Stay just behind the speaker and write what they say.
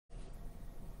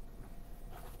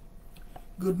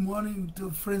Good morning to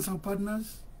friends and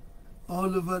partners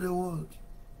all over the world.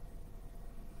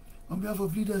 On behalf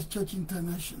of Leaders Church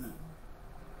International,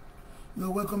 you are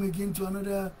welcome again to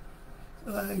another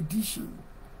edition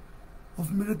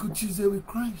of Miracle Tuesday with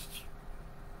Christ.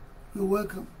 You're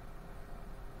welcome.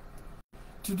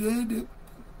 Today, the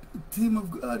theme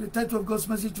of the title of God's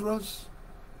message to us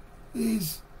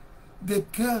is the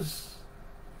curse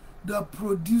that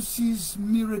produces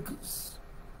miracles.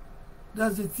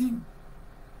 That's the theme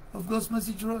of God's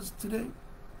message to us today.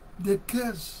 The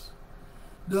curse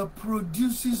that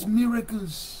produces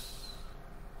miracles.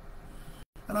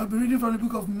 And I'll be reading from the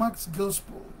book of Mark's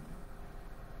Gospel,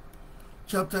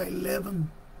 chapter 11,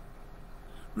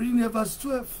 reading there verse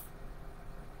 12.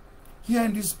 Here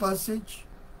in this passage,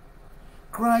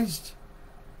 Christ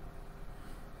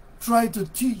tried to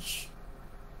teach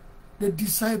the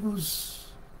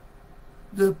disciples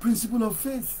the principle of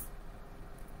faith.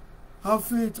 How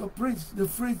faith operates, the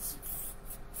faith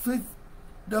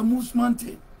that moves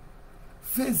mountain,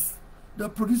 faith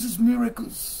that produces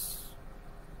miracles.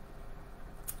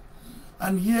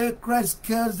 And here Christ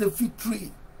cursed the fig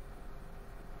tree,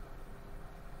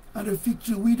 and the fig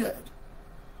tree withered.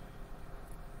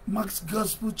 Mark's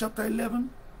Gospel, chapter 11,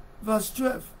 verse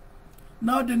 12.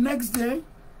 Now the next day,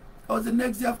 or the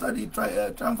next day after the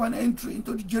triumphant entry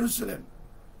into Jerusalem,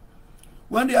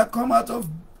 when they had come out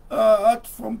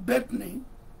from Bethany,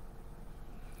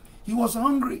 he was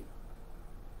hungry,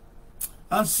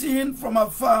 and seeing from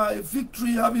afar a fig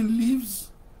tree having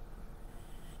leaves,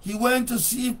 he went to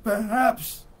see if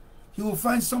perhaps he would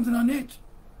find something on it.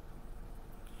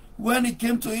 When he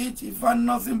came to it, he found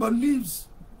nothing but leaves,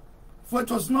 for it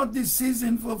was not the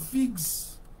season for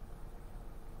figs.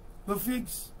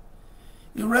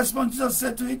 In response, Jesus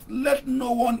said to it, "Let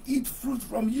no one eat fruit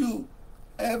from you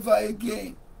ever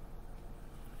again."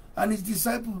 And his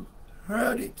disciples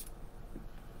heard it.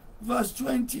 Verse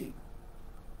 20.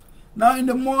 Now in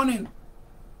the morning,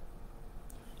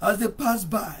 as they passed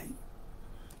by,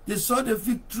 they saw the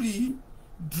fig tree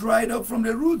dried up from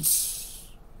the roots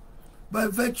by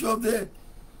virtue of the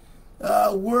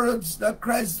words that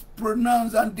Christ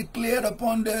pronounced and declared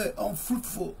upon the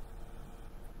unfruitful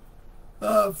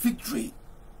fig tree.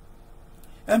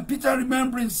 And Peter,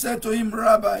 remembering, said to him,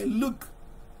 "Rabbi, look,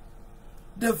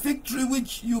 the fig tree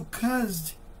which you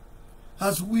cursed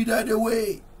has withered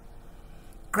away."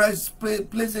 Christ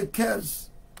placed a curse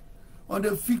on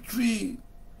the fig tree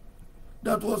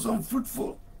that was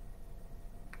unfruitful.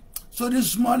 So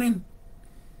this morning,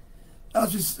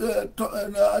 as the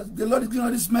Lord is giving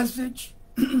us this message,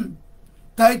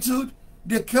 titled,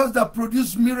 "The Curse That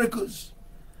Produced Miracles."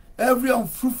 Every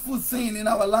unfruitful thing in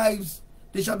our lives,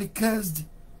 they shall be cursed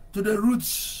to the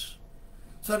roots,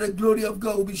 so the glory of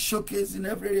God will be showcased in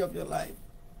every area of your life.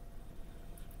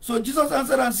 So Jesus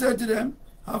answered and said to them,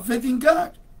 "Have faith in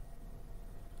God.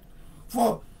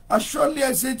 For assuredly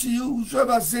I say to you,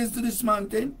 whosoever says to this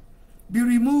mountain, be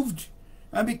removed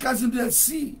and be cast into the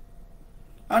sea,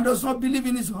 and does not believe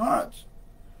in his heart,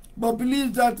 but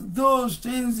believes that those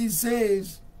things he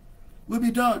says will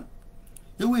be done,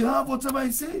 he will have whatever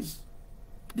he says.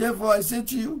 Therefore I say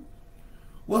to you,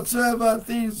 whatsoever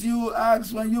things you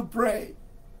ask when you pray,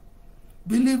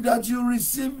 believe that you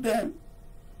receive them,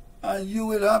 and you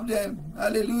will have them."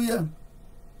 Hallelujah.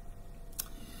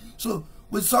 So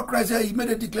we saw Christ here. He made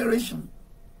a declaration.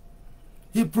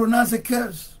 He pronounced a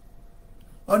curse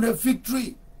on the fig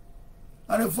tree.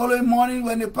 And the following morning,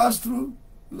 when they passed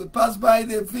by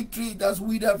the fig tree that's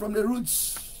withered from the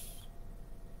roots.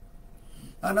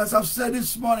 And as I've said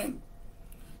this morning,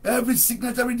 every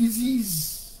sickness, every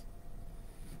disease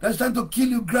that's trying to kill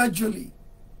you gradually,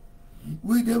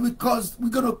 we're going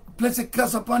to place a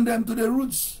curse upon them to the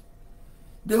roots.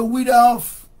 They wither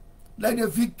off like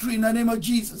the fig tree in the name of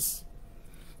Jesus.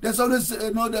 There's always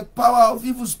the power of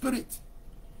evil spirit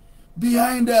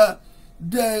behind the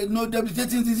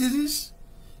debilitating diseases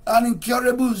and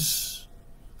incurables.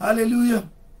 Hallelujah.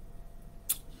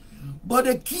 But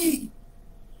the key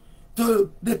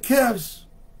to the curse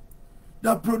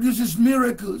that produces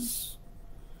miracles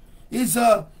is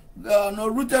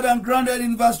rooted and grounded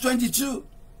in verse 22.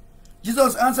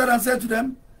 Jesus answered and said to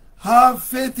them, "Have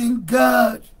faith in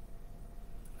God."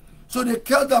 So the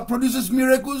curse that produces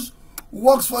miracles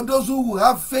works for those who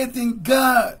have faith in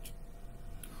God.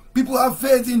 People have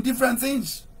faith in different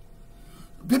things.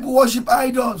 People worship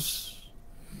idols.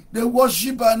 They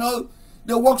worship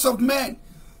the works of men.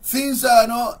 Things,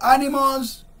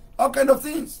 animals, all kinds of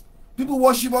things. People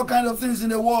worship all kinds of things in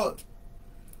the world.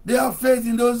 They have faith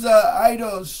in those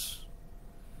idols.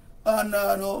 And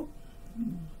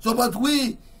so, but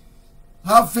we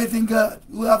have faith in God.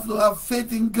 We have to have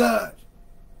faith in God.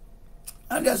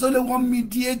 And there's only one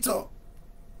mediator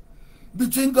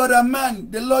between God and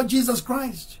man, the Lord Jesus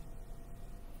Christ.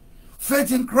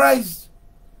 Faith in Christ,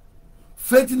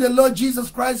 faith in the Lord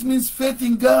Jesus Christ means faith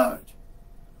in God.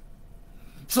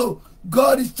 So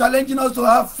God is challenging us to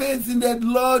have faith in the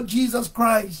Lord Jesus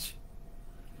Christ,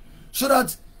 so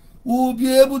that we will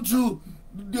be able to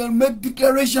make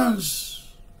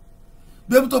declarations,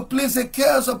 be able to place a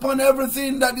curse upon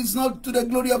everything that is not to the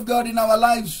glory of God in our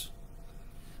lives.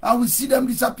 And we see them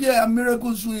disappear, and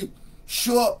miracles will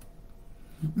show up.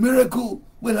 Miracle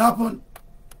will happen.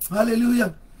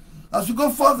 Hallelujah. As we go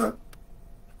further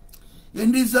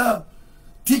in this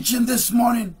teaching this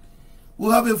morning,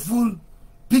 we'll have a full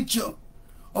picture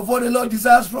of what the Lord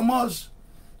desires from us.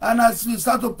 And as we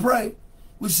start to pray,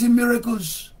 we see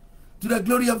miracles to the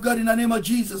glory of God in the name of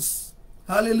Jesus.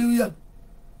 Hallelujah.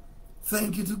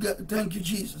 Thank you to God. Thank you,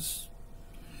 Jesus.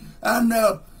 And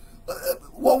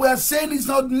what we are saying is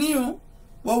not new.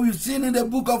 What we've seen in the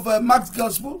book of Mark's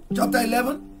Gospel, chapter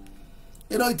 11.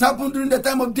 It happened during the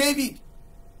time of David.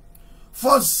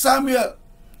 1 Samuel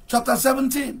chapter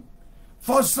 17.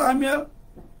 1 Samuel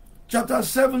chapter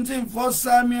 17. 1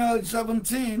 Samuel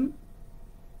 17.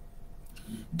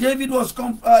 David was,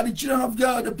 the children of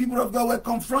God, the people of God were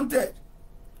confronted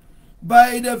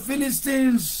by the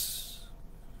Philistines.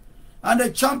 And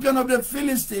the champion of the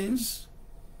Philistines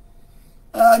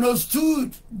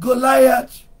stood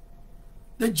Goliath,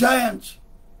 the giant.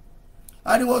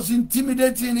 And he was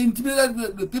intimidated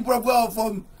the people of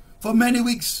God for many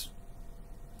weeks.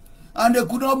 And they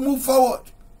could not move forward.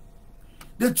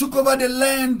 They took over the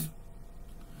land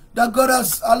that God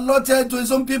has allotted to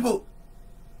his own people.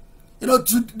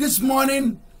 This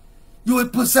morning, you will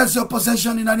possess your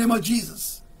possession in the name of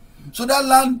Jesus. So that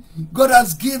land God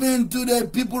has given to the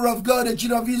people of God, the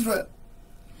children of Israel.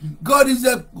 God is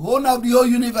the owner of the whole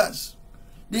universe.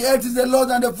 The earth is the Lord,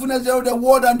 and the fullness of the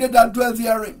world, and they that dwell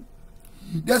therein.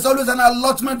 There's always an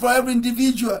allotment for every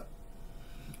individual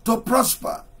to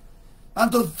prosper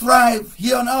and to thrive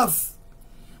here on earth.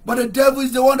 But the devil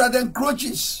is the one that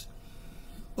encroaches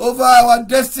over our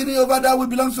destiny, over that which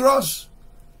belongs to us,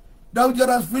 that which God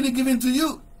has freely given to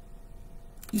you.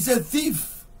 He's a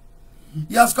thief.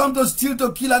 He has come to steal,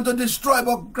 to kill, and to destroy.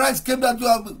 But Christ came so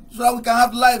that we can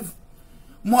have life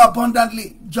more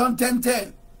abundantly. John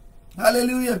 10:10.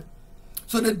 Hallelujah.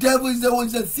 So the devil is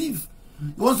the thief.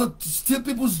 He wants to steal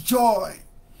people's joy.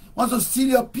 He wants to steal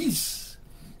your peace,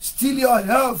 steal your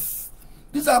health.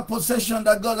 These are possessions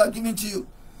that God has given to you.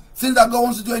 Things that God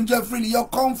wants you to enjoy freely. Your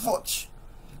comfort,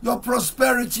 your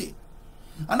prosperity.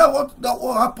 And that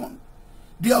will happen.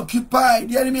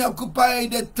 The enemy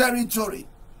occupied the territory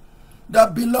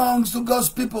that belongs to God's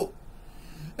people.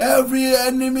 Every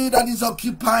enemy that is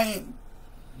occupying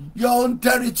your own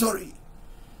territory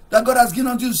that God has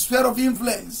given unto you, sphere of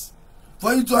influence,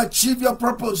 for you to achieve your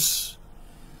purpose.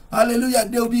 Hallelujah.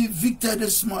 They will be evicted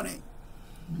this morning.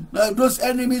 Now, those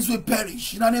enemies will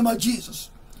perish in the name of Jesus.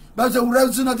 But they will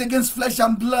wrestle not against flesh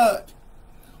and blood,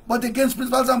 but against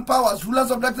principalities and powers,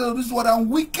 rulers of darkness of this world, and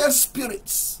wicked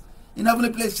spirits in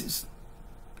heavenly places.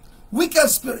 Wicked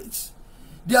spirits.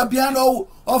 They are behind all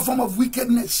form of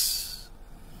wickedness,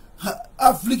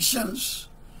 afflictions,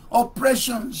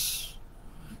 oppressions,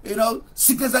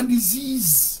 sickness and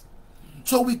disease.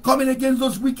 So we're coming against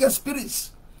those wicked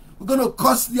spirits. We're going to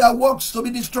cause their works to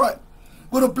be destroyed.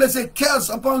 We're going to place a curse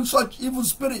upon such evil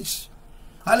spirits.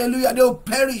 Hallelujah. They will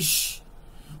perish.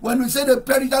 When we say they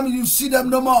perish, that means you see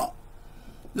them no more.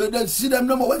 You see them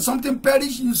no more. When something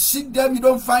perishes, you seek them, you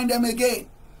don't find them again.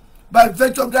 By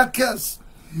virtue of that curse.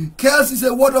 Curse is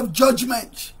a word of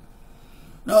judgment.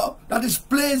 No, that is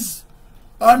placed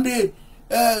on the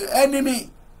enemy.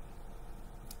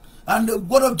 And the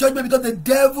word of judgment, because the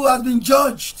devil has been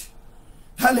judged.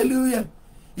 Hallelujah.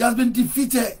 He has been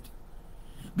defeated.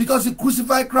 Because he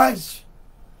crucified Christ.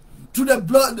 Through the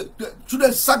blood, through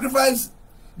the sacrifice,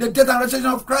 the death and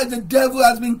resurrection of Christ, the devil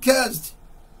has been cursed.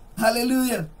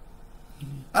 Hallelujah.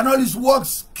 And all his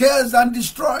works cursed and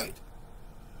destroyed.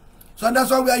 So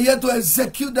that's why we are here to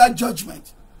execute that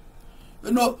judgment.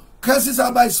 Curses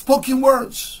are by spoken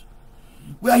words.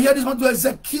 We are here this morning to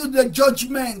execute the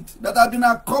judgment that have been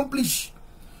accomplished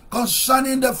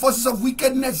concerning the forces of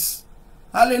wickedness.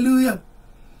 Hallelujah.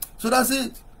 So that's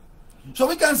it. So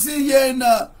we can see here in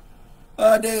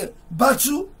the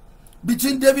battle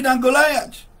between David and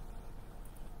Goliath.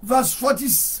 Verse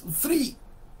 43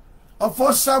 of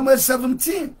 1 Samuel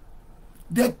 17.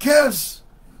 The curse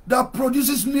that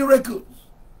produces miracles.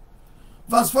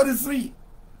 Verse 43.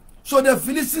 So the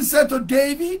Philistine said to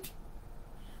David,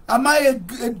 am I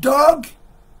a dog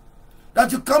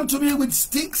that you come to me with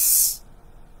sticks?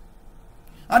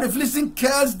 And the Philistine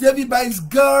cursed David by his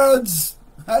girds.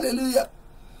 Hallelujah.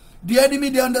 The enemy,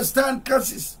 they understand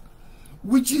curses.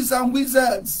 Witches and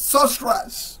wizards,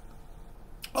 sorcerers,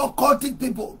 occultic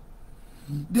people.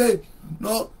 They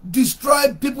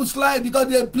destroy people's life because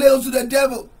they play to the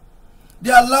devil. They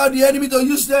allow the enemy to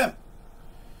use them.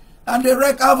 And they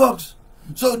wreak havoc.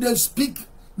 So they speak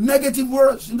negative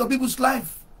words into people's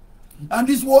life. And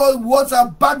these words are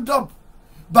backed up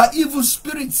by evil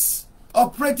spirits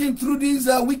operating through these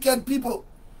wicked people.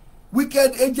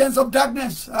 Wicked agents of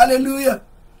darkness. Hallelujah.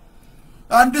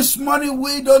 And this morning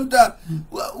we don't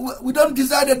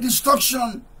desire the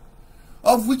destruction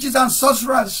of witches and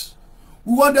sorcerers.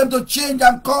 We want them to change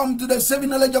and come to the saving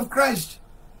knowledge of Christ.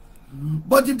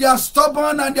 But if they are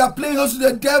stubborn and they are playing host to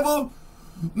the devil,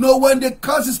 when the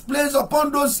curse is placed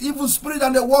upon those evil spirits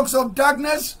and the works of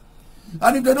darkness,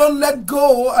 and if they don't let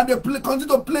go and they continue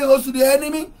to play host to the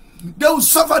enemy, they will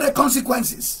suffer the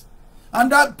consequences.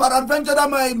 And that peradventure that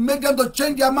might make them to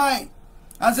change their mind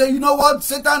and say, you know what,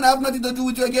 Satan, I have nothing to do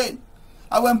with you again.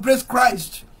 I will embrace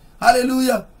Christ.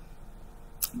 Hallelujah.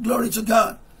 Glory to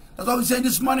God. That's what we're saying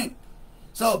this morning.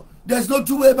 So there's no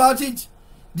two way about it.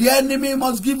 The enemy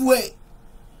must give way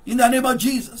in the name of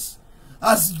Jesus.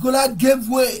 As Goliath gave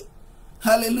way.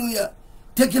 Hallelujah.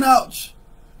 Taken out.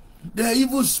 The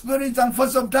evil spirits and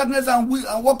forces of darkness and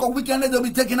work of wickedness will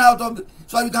be taken out of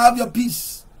so you can have your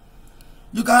peace.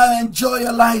 You can enjoy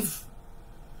your life.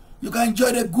 You can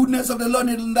enjoy the goodness of the Lord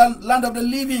in the land of the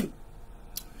living.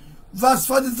 Verse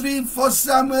 43, 1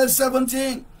 Samuel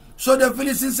 17. So the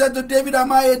Philistine said to David,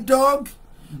 am I a dog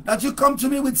that you come to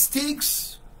me with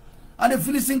sticks? And the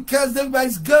Philistine cursed David by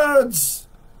his girds.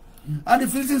 And the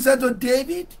Philistine said to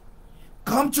David,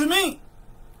 come to me.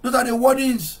 Those are the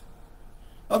wordings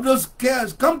of those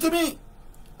cares. Come to me,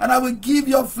 and I will give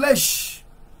your flesh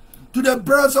to the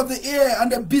birds of the air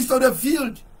and the beasts of the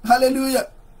field.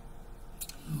 Hallelujah.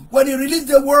 When he released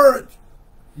the word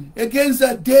against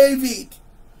David,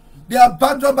 they are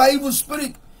backed up by evil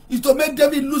spirit. Is to make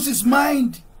David lose his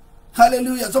mind.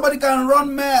 Hallelujah. Somebody can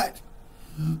run mad.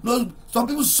 Some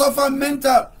people suffer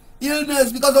mental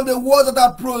illness because of the words that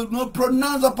are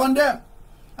pronounced upon them.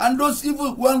 And those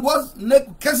evil, when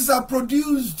curses are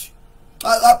produced,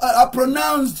 are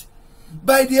pronounced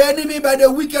by the enemy, by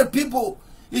the wicked people,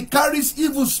 it carries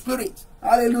evil spirit.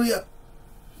 Hallelujah.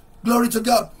 Glory to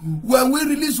God. When we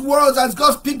release words as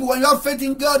God's people, when you have faith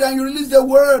in God and you release the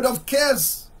word of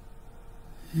curse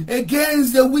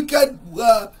against the wicked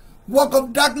work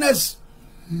of darkness,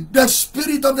 the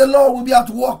Spirit of the Lord will be at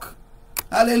work.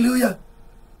 Hallelujah.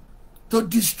 To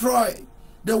destroy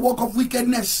the work of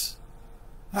wickedness.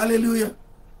 Hallelujah.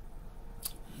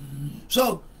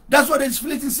 So, that's what the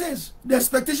Philistine says. The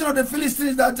expectation of the Philistine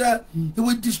is that he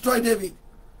will destroy David.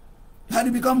 And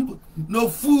he become no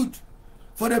food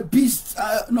for the beasts,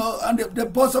 and the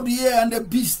birds of the air and the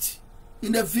beast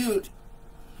in the field.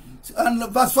 And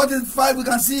verse 45, we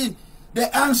can see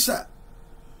the answer,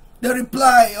 the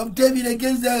reply of David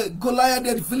against the Goliath,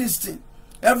 the Philistine.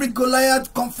 Every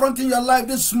Goliath confronting your life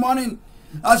this morning,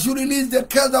 as you release the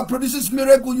curse that produces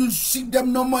miracle, you seek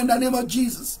them no more in the name of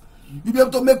Jesus. You'll be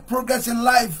able to make progress in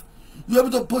life. You'll be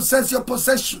able to possess your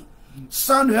possession,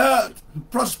 sound health,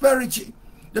 prosperity.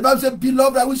 The Bible says,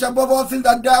 beloved, I wish above all things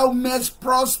that thou mayest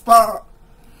prosper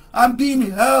and be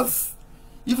in health,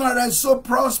 even as thy soul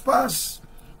prospers.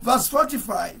 Verse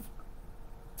 45.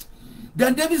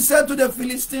 Then David said to the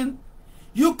Philistine,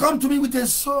 you come to me with a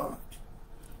sword,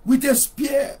 with a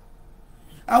spear,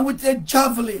 and with a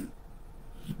javelin.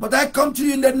 But I come to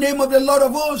you in the name of the Lord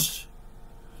of hosts,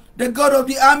 the God of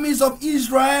the armies of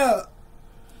Israel,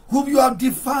 whom you have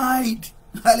defied.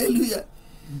 Hallelujah.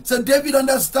 So David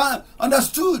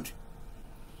understood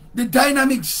the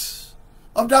dynamics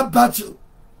of that battle.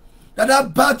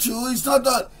 That battle is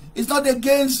not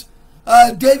against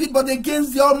David, but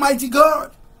against the Almighty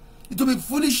God. It will be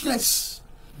foolishness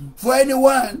for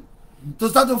anyone to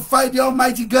start to fight the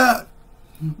Almighty God,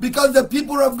 because the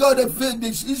people of God, the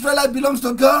Israelite belongs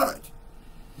to God,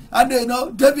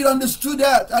 and David understood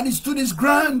that, and he stood his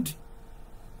ground.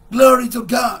 Glory to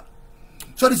God.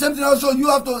 So the same thing also, you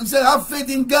have to say, have faith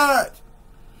in God.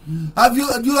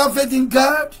 Do you have faith in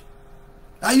God?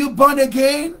 Are you born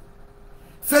again?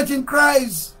 Faith in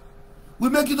Christ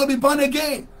will make you to be born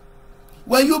again.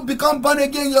 When you become born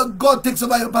again, your God takes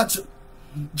over your battle.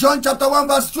 John chapter 1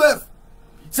 verse 12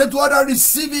 said, to all that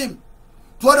receive him,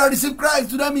 to all that receive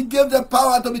Christ, to them he gave the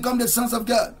power to become the sons of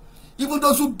God. Even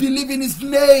those who believe in his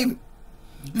name.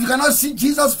 If you cannot see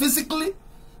Jesus physically,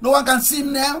 no one can see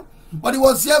him now, but he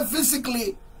was here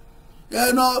physically,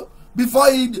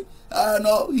 before he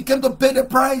came to pay the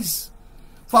price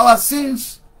for our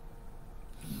sins.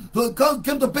 So God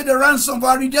came to pay the ransom for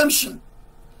our redemption.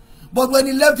 But when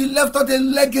he left out a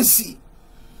legacy,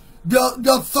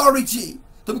 the authority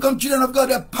to become children of God,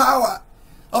 the power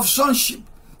of sonship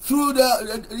through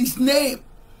his name.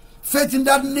 Faith in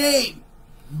that name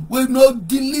will not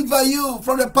deliver you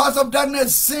from the powers of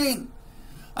darkness, sin,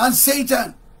 and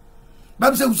Satan.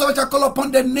 Bible says, whosoever shall call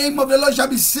upon the name of the Lord shall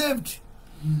be saved.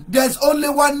 There's only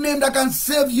one name that can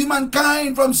save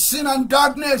humankind from sin and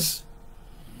darkness.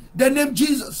 The name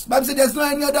Jesus. Bible says there's no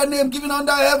any other name given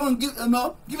under heaven,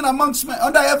 given amongst men,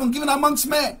 under heaven, given amongst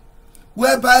men,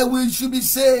 whereby we should be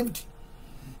saved.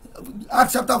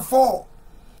 Acts chapter 4,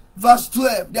 verse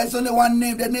 12. There's only one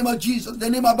name, the name of Jesus, the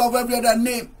name above every other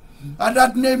name. And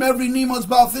that name, every knee must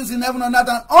bow, things in heaven and earth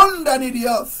and underneath the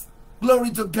earth. Glory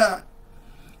to God.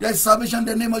 There is salvation in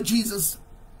the name of Jesus.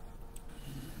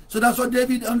 So that's what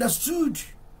David understood.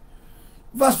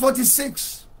 Verse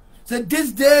 46 said,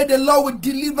 this day the Lord will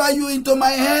deliver you into my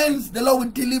hands. The Lord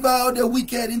will deliver all the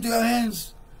wicked into your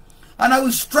hands. And I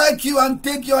will strike you and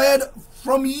take your head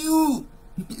from you.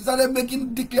 He started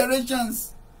making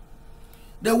declarations.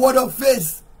 The word of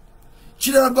faith.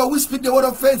 Children of God, we speak the word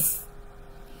of faith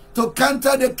to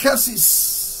counter the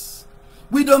curses.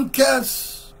 We don't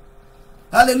curse.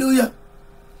 Hallelujah.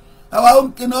 Our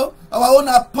own, our own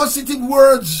are positive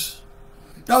words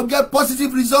that will get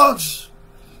positive results,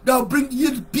 that will bring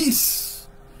you peace,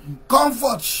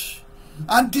 comfort,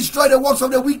 and destroy the works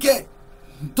of the wicked.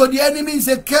 To the enemy is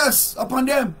a curse upon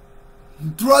them.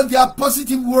 Throughout their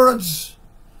positive words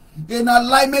in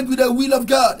alignment with the will of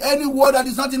God. Any word that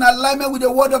is not in alignment with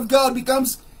the word of God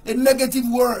becomes a negative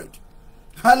word.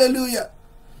 Hallelujah.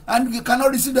 And we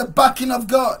cannot receive the backing of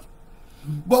God.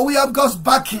 But we have God's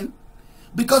backing,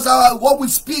 because what we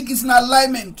speak is in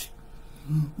alignment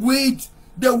with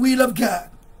the will of God.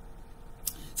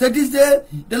 So this day,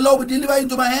 the Lord will deliver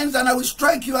into my hands, and I will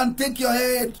strike you and take your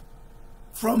head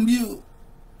from you.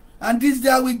 And this day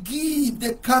I will give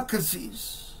the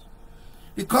carcasses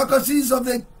of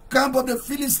the camp of the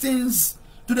Philistines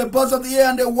to the birds of the air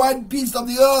and the wild beasts of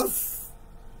the earth,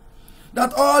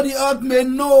 that all the earth may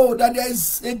know that there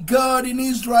is a God in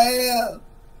Israel.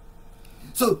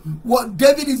 So what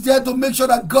David is there to make sure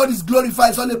that God is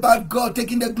glorified. It's all about God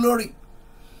taking the glory,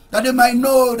 that they might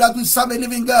know that we serve a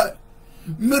living God.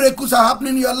 Miracles are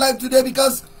happening in your life today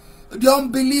because the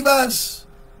unbelievers,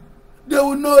 they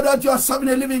will know that you are serving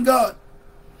a living God.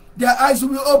 Their eyes will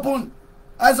be open,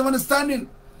 eyes of understanding,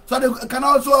 so they can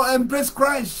also embrace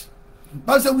Christ.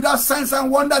 But say, without signs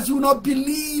and wonders, you will not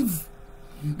believe.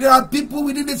 There are people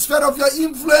within the sphere of your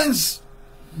influence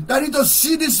that need to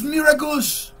see these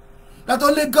miracles that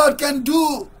only God can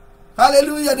do.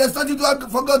 Hallelujah. There's nothing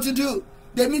for God to do.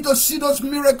 They need to see those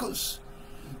miracles,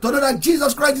 to know that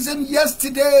Jesus Christ is in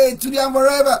yesterday, today, and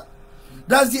forever.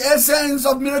 That's the essence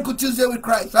of Miracle Tuesday with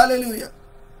Christ. Hallelujah.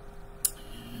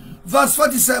 Verse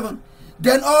 47.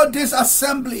 Then all this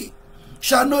assembly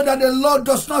shall know that the Lord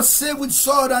does not save with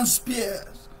sword and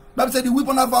spears. Bible said the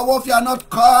weapon of our warfare are not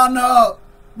carnal,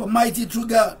 but mighty through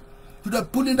God, to the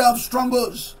pulling down of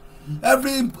strongholds.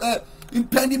 Every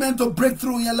impediment to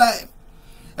breakthrough in your life,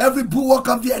 every bulwark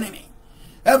of the enemy,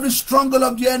 every stronghold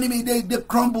of the enemy, they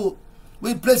crumble.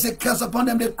 We place a curse upon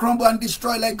them, they crumble and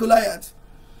destroy like Goliath.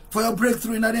 For your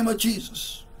breakthrough in the name of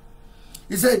Jesus.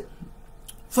 He said,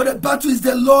 for the battle is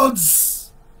the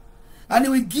Lord's, and he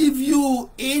will give you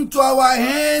into our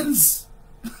hands.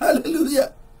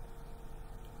 Hallelujah.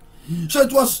 So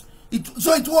it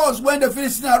was when the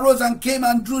Philistines arose and came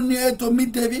and drew near to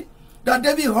meet David, that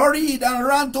David hurried and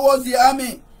ran towards the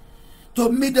army to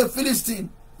meet the Philistine.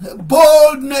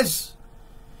 Boldness.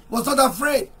 Was not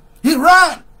afraid. He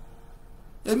ran.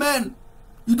 Amen.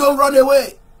 You don't run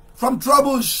away from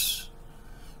troubles.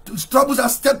 Troubles are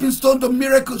stepping stone to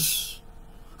miracles.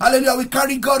 Hallelujah. We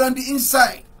carry God on the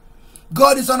inside.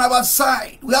 God is on our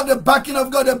side. We have the backing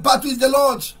of God. The battle is the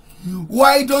Lord's.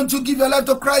 Why don't you give your life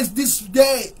to Christ this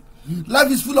day?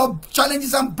 Life is full of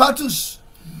challenges and battles,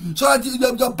 so that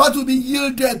the battle will be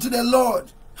yielded to the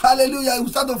Lord. Hallelujah. You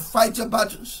start to fight your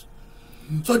battles.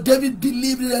 So David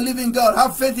believed in the living God.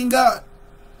 Have faith in God.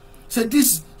 So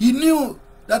he knew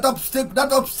that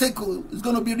obstacle is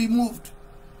going to be removed.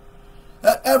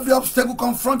 Every obstacle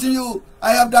confronting you,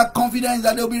 I have that confidence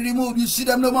that they will be removed. You see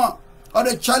them no more. All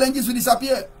the challenges will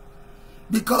disappear,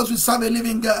 because we serve a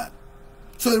living God.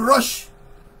 So he rushed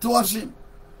towards him.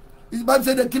 The Bible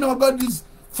said the kingdom of God is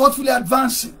forcefully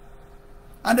advancing,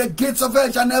 and the gates of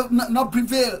hell shall not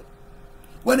prevail.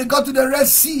 When he got to the Red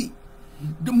Sea,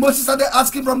 Moses started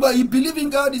asking from God. He believed in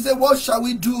God. He said, what shall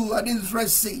we do at this Red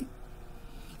Sea?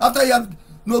 After he had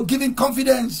given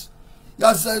confidence, he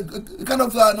has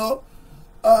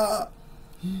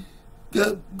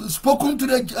spoken to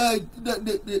the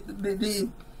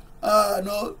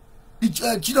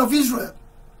children of Israel.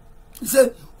 He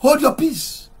said, hold your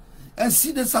peace and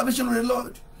see the salvation of the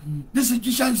Lord. This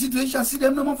Egyptian situation shall see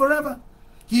them no more forever.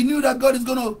 He knew that God is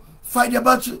going to fight their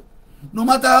battle, no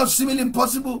matter how seemingly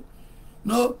impossible.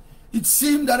 No, it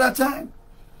seemed at that time.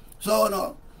 So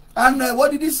no. And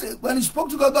what did he say? When he spoke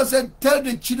to God, God said, tell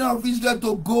the children of Israel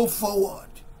to go forward.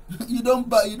 You don't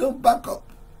back up.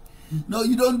 No,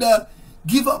 you don't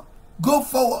give up. Go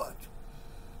forward.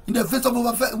 In the face of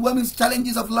overwhelming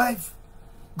challenges of life,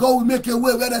 God will make a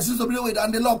way where there seems to be no way.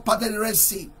 And the Lord parted the Red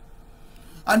Sea.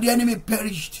 And the enemy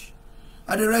perished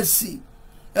at the Red Sea.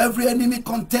 Every enemy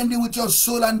contending with your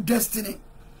soul and destiny,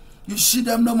 you see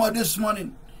them no more this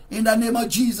morning. In the name of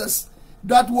Jesus.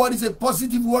 That word is a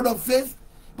positive word of faith,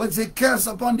 but it's a curse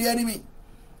upon the enemy.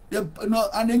 And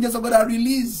the angels of God are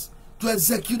released to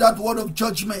execute that word of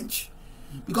judgment.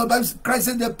 Because Christ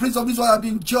said the prince of this world have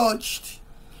been judged.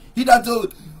 He that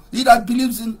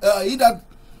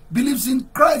believes in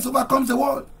Christ overcomes the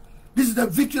world. This is the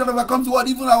victory that overcomes the world,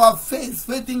 even our faith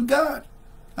in God.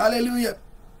 Hallelujah.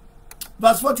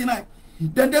 Verse 49.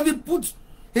 Then David put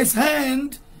his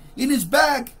hand in his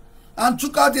bag and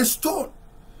took out a stone,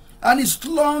 and he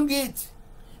slung it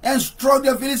and struck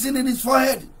the Philistine in his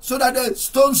forehead, so that the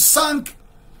stone sank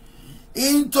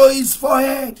into his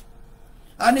forehead,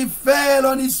 and he fell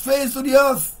on his face to the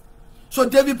earth. So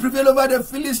David prevailed over the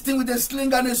Philistine with a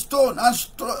sling and a stone,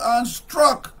 and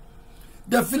struck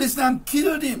the Philistine and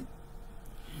killed him.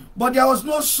 But there was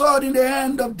no sword in the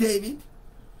hand of David.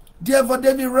 Therefore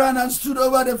David ran and stood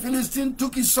over the Philistine,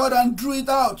 took his sword and drew it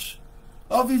out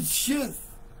of his sheath,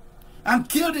 and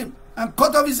killed him, and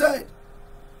cut off his head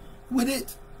with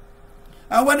it.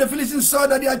 And when the Philistines saw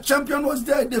that their champion was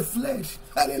dead, they fled.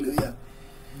 Hallelujah.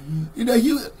 In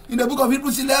the book of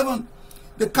Hebrews 11,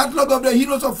 the catalog of the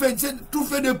heroes of faith said, through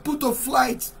faith they put to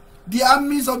flight the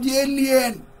armies of the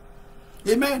alien.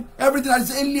 Amen. Everything that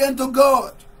is alien to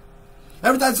God,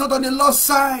 everything that is not on the Lord's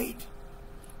side,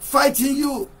 fighting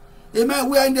you. Amen.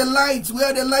 We are in the light. We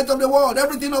are the light of the world.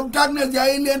 Everything of darkness, they are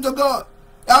alien to God.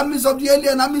 Armies of the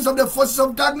alien, armies of the forces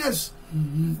of darkness,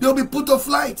 they will be put to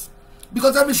flight.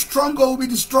 Because every stronghold will be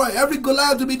destroyed. Every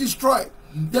Goliath will be destroyed.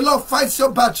 The Lord fights your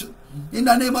battle in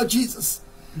the name of Jesus.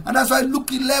 And that's why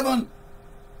Luke 11,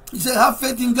 he said, have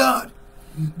faith in God.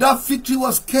 That victory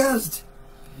was cursed.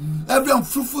 Every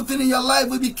unfruitful thing in your life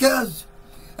will be cursed.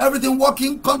 Everything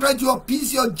working contrary to your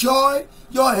peace, your joy,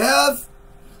 your health,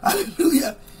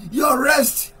 hallelujah, your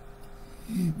rest,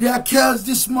 they are cursed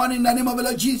this morning in the name of the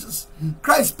Lord Jesus.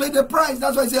 Christ paid the price.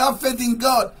 That's why I say have faith in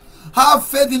God. Have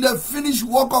faith in the finished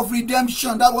work of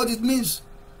redemption. That's what it means.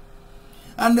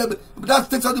 And that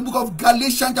takes us to the book of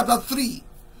Galatians chapter 3,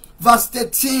 verse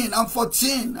 13 and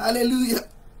 14. Hallelujah.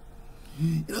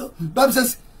 You know, the Bible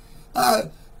says,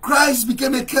 Christ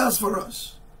became a curse for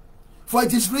us. For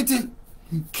it is written,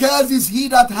 cursed is he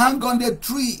that hang on the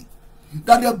tree,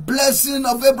 that the blessing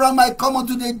of Abraham might come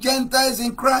unto the Gentiles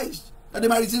in Christ, that they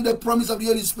might receive the promise of the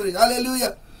Holy Spirit.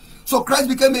 Hallelujah. So Christ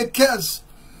became a curse.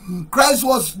 Christ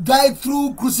was died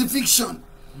through crucifixion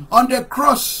on the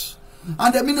cross.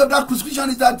 And the meaning of that crucifixion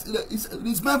is that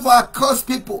it's meant for accursed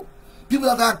people. People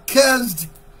that are cursed.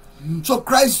 So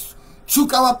Christ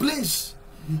took our place.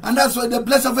 And that's why the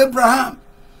blessing of Abraham.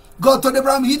 God told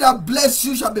Abraham, he that bless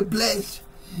you shall be blessed.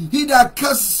 He that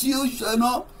curses you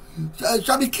shall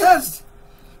be cursed.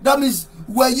 That means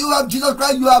when you have Jesus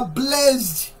Christ, you are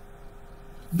blessed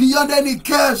beyond any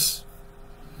curse.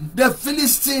 The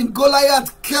Philistine,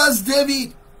 Goliath, cursed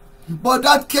David. But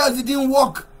that curse didn't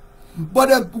work. But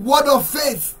the word of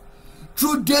faith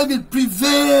through David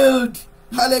prevailed.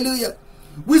 Hallelujah.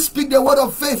 We speak the word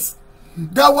of faith.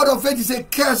 That word of faith is a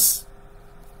curse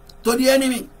to the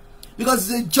enemy,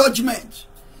 because it's a judgment.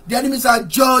 The enemies are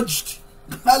judged.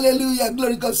 Hallelujah.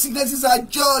 Glory. Because sicknesses are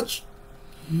judged.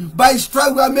 By his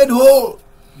stripes we are made whole.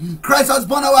 Christ has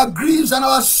borne our griefs and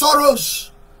our sorrows.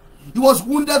 He was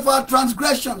wounded for our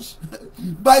transgressions.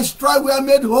 By his stripes we are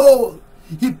made whole.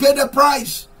 He paid the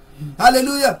price.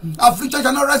 Hallelujah. Affliction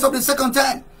shall not rise up the second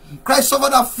time. Christ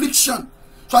suffered affliction,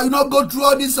 so I will not go through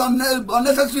all this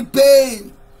unnecessary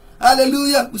pain.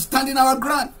 Hallelujah. We stand in our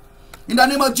ground. In the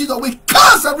name of Jesus, we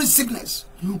curse every sickness.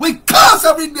 We curse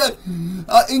every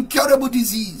incurable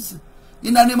disease.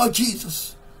 In the name of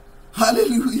Jesus.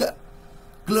 Hallelujah.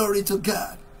 Glory to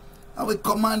God. And we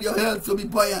command your health to be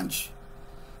buoyant.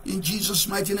 In Jesus'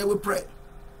 mighty name we pray.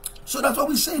 So that's what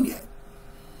we're saying here.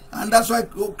 And that's why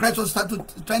Christ was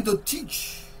trying to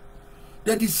teach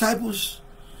the disciples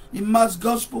in Mark's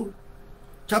Gospel,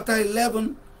 chapter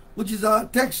 11, which is our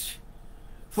text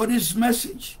for this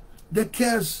message. The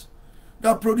curse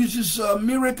that produces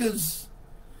miracles.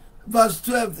 Verse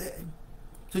 12 there.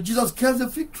 So Jesus cursed the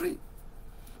fig tree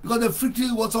because the fig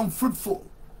tree was unfruitful.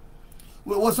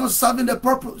 It was not serving the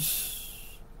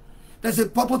purpose. There's a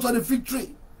purpose for the fig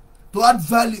tree, to add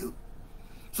value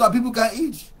so that people can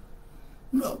eat.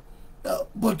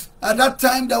 But at that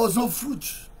time there was no fruit.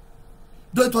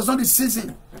 Though it was not the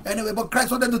season. Anyway, but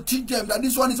Christ wanted to teach them that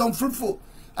this one is unfruitful.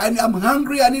 And I'm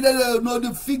hungry, I needed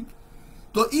the fig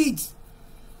to eat.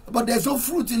 But there's no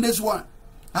fruit in this one.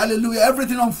 Hallelujah.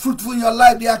 Everything unfruitful in your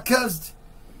life, they are cursed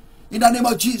in the name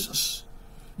of Jesus.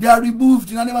 They are removed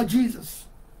in the name of Jesus.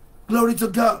 Glory to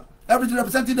God. Everything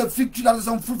representing the fig tree that is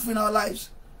unfruitful in our lives.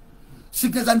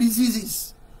 Sickness and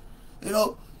diseases.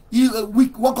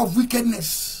 Work of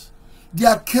wickedness. They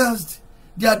are cursed.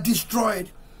 They are destroyed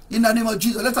in the name of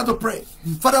Jesus. Let's start to pray.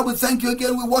 Father, we thank you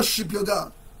again. We worship you,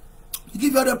 God. We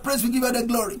give you the praise. We give you the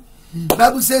glory. The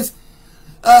Bible says,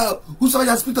 whosoever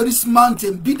shall speak to this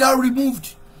mountain, be thou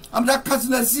removed. I'm that cast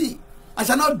in the sea. I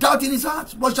shall not doubt in his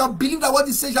heart, but shall believe that what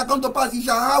he says shall come to pass. He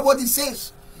shall have what he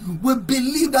says. We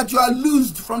believe that you are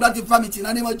loosed from that infirmity in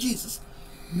the name of Jesus.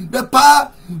 The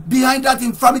power behind that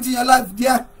infirmity in your life, they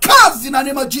are cast in the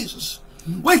name of Jesus.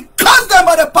 We cast them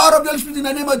by the power of the Holy Spirit in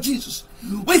the name of Jesus.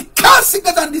 We cast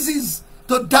sickness and disease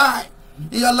to die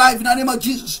in your life in the name of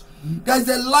Jesus. There is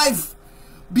a life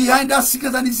behind that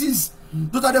sickness and disease.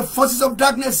 Those are the forces of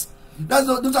darkness.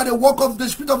 Those are the work of the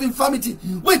spirit of infirmity.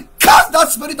 We cast that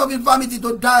spirit of infirmity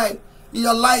to die in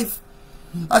your life.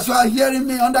 As you are hearing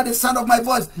me under the sound of my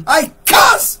voice, I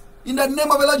cast in the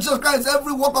name of the Lord Jesus Christ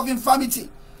every work of infirmity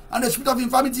and the spirit of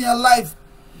infirmity in your life.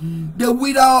 They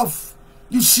wither off.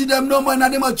 You see them no more in the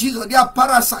name of Jesus. They are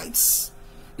parasites.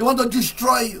 They want to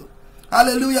destroy you.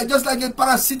 Hallelujah. Just like a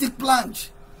parasitic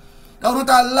plant. They will not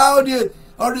allow the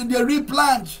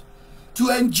replant to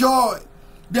enjoy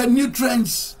the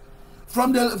nutrients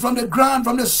from the ground,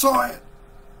 from the soil.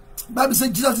 The Bible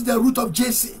says Jesus is the root of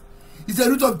Jesse. He's the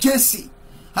root of Jesse.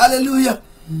 Hallelujah.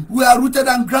 We are rooted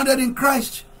and grounded in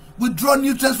Christ. We draw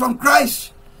nutrients from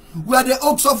Christ. We are the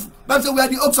oaks of, Bible says we are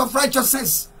the oaks of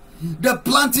righteousness. The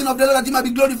planting of the Lord that he might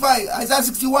be glorified. Isaiah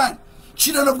 61.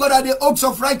 Children of God are the oaks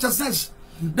of righteousness.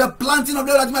 The planting of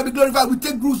the Lord that he might be glorified. We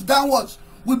take roots downwards.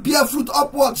 We bear fruit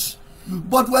upwards.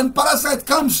 But when parasite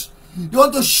comes, they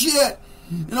want to share.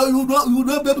 You will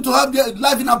not be able to have their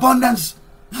life in abundance.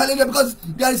 Hallelujah. Because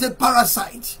there is a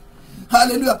parasite.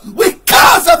 Hallelujah. We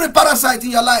curse every parasite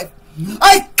in your life.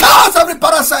 I curse every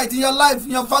parasite in your life,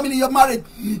 in your family, in your marriage.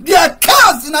 They are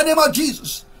cursed in the name of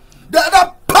Jesus.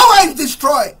 The power is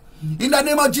destroyed. In the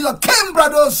name of Jesus.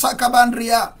 Kembrado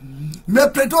sakabandria.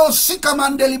 Mepredo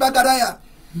sikamandeli bagadaya.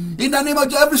 In the name of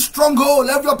Jesus, every stronghold,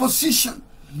 every opposition,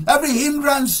 every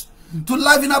hindrance to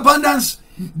life in abundance,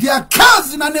 they are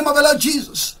cursed in the name of the Lord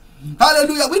Jesus.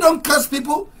 Hallelujah. We don't curse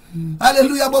people.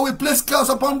 Hallelujah. But we place curse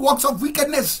upon works of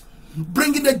wickedness,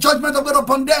 bringing the judgment of God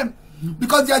upon them,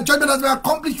 because their judgment has been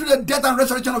accomplished through the death and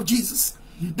resurrection of Jesus.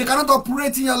 They cannot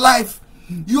operate in your life.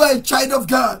 You are a child of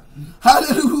God.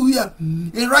 Hallelujah.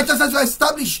 In righteousness you are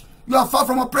established. You are far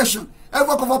from oppression. Every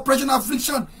work of oppression and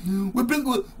affliction,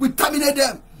 we terminate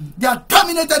them. They are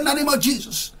terminated in the name of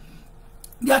Jesus.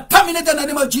 They are terminated in the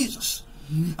name of Jesus.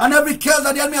 And every curse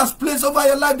that the enemy has placed over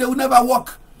your life, they will never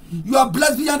walk. You are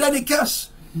blessed beyond any curse.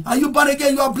 Are you born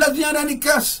again? You are blessed beyond any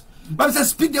curse. Bible says,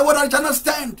 speak the word and it shall not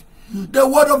stand. The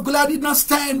word of Goliath did not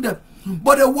stand,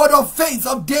 but the word of faith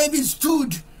of David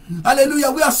stood.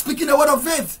 Hallelujah. We are speaking the word of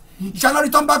faith. It shall not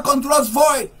return back unto us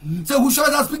void. Say,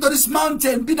 whosoever shall speak to this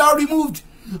mountain, be thou removed.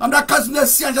 And that cast in the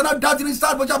sea, and shall not doubt in his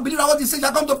heart, but shall believe that what he says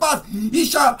shall come to pass. He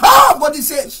shall have what he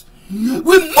says. We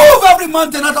move every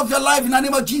mountain out of your life in the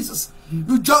name of Jesus.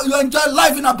 You enjoy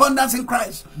life in abundance in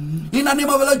Christ. In the name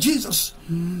of the Lord Jesus.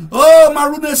 Oh,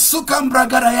 Marune Sukam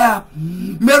Bragaraya.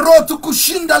 Merotu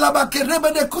Kushinda Labake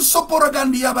Rebede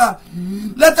Kusoporogandiaba.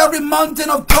 Let every mountain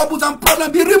of troubles and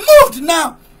problems be removed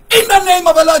now. In the name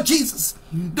of the Lord Jesus.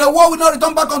 The word will not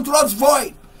return back unto us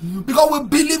void. Because we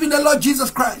believe in the Lord Jesus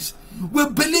Christ. We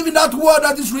believe in that word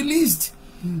that is released.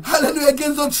 Hallelujah.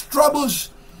 Against those troubles.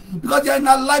 Because they are in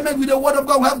alignment with the word of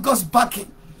God. We have God's backing.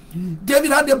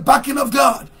 David had the backing of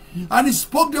God. And he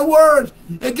spoke the word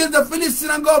against the Philistines,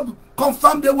 and God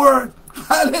confirmed the word.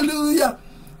 Hallelujah.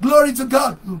 Glory to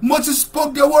God. Moses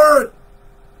spoke the word.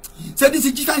 Said this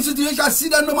Egyptian situation shall see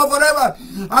them no more forever.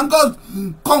 And God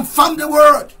confirmed the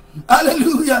word.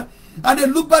 Hallelujah. And they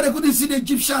looked back, they couldn't see the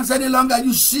Egyptians any longer.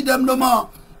 You see them no more.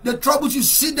 The troubles, you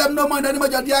see them no more. In the name of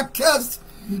God, they are cursed.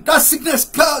 That sickness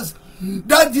cursed.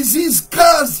 That disease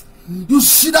cursed. You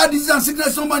see that disease and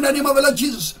sickness no more in the name of the Lord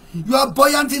Jesus. You are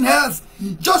buoyant in health.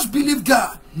 Just believe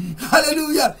God.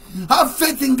 Hallelujah. Have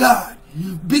faith in God.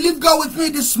 Believe God with me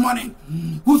this morning.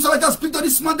 Whosoever shall speak to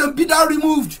this mountain, be thou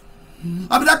removed.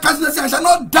 I mean, that cousin said, shall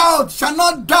not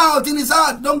doubt in his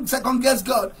heart. Don't second guess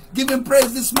God. Give him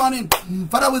praise this morning.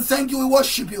 Father, we thank you, we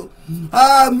worship you.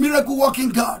 Miracle working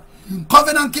God,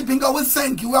 covenant keeping God, we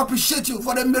thank you, we appreciate you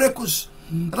for the miracles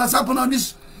that has happened on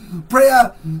this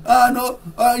prayer,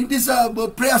 in this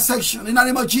prayer section, in the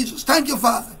name of Jesus. Thank you,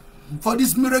 Father, for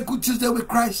this miracle Tuesday with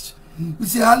Christ. We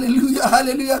say hallelujah,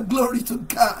 hallelujah, glory to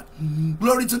God.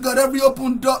 Glory to God. Every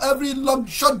open door, every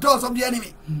shut doors of the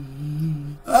enemy,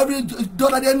 every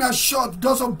door that the enemy has shut,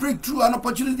 doors of breakthrough and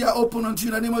opportunity are open unto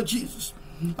you in the name of Jesus.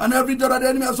 And every door that the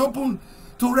enemy has opened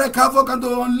to wreak havoc and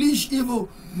to unleash evil,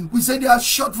 we say they are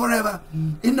shut forever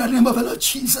in the name of the Lord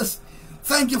Jesus.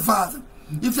 Thank you, Father.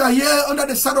 If you are here under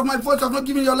the sound of my voice, have not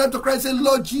given your life to Christ, say,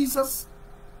 Lord Jesus,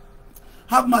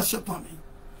 have mercy upon me.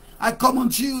 I come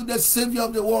unto you, the Savior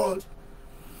of the world.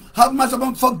 Have mercy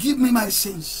upon me, forgive me my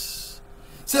sins.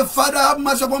 Say, Father, have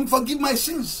mercy upon me, forgive my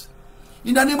sins.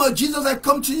 In the name of Jesus, I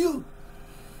come to you.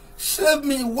 Save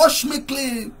me, wash me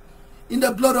clean in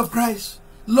the blood of Christ.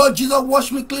 Lord Jesus,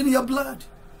 wash me clean in your blood.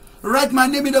 Write my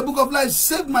name in the book of life.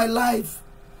 Save my life.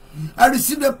 I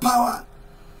receive the power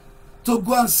to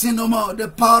go and sin no more. The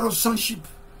power of sonship.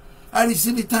 I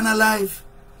receive eternal life.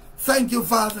 Thank you,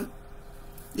 Father.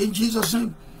 In Jesus'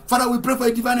 name. Father, we pray for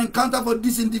a divine encounter for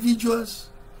these individuals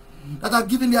that are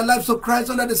giving their lives to Christ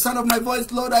under the sound of my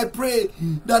voice. Lord, I pray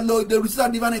that, Lord, they receive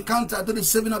a divine encounter to the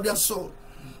saving of their soul.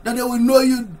 That they will know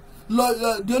you,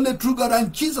 Lord, the only true God,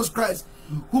 and Jesus Christ,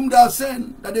 whom thou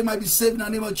sent, that they might be saved in the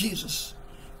name of Jesus.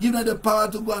 Give them the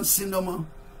power to go and sin no more.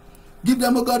 Give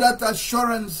them, oh God, that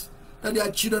assurance that they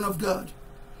are children of God.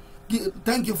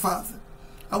 Thank you, Father.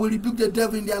 I will rebuke the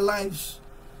devil in their lives.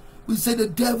 We say the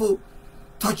devil,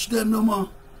 touch them no more,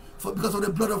 because of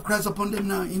the blood of Christ upon them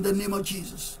now, in the name of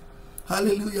Jesus.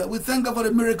 Hallelujah. We thank God for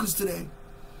the miracles today.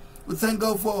 We thank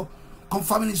God for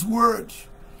confirming his word.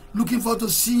 Looking forward to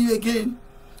seeing you again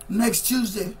next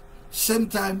Tuesday, same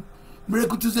time,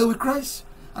 Miracle Tuesday with Christ.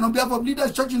 And on behalf of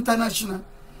Leaders Church International,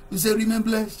 we say remain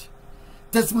blessed.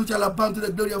 Testimony shall abound to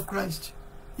the glory of Christ.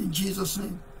 In Jesus'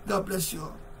 name, God bless you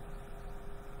all.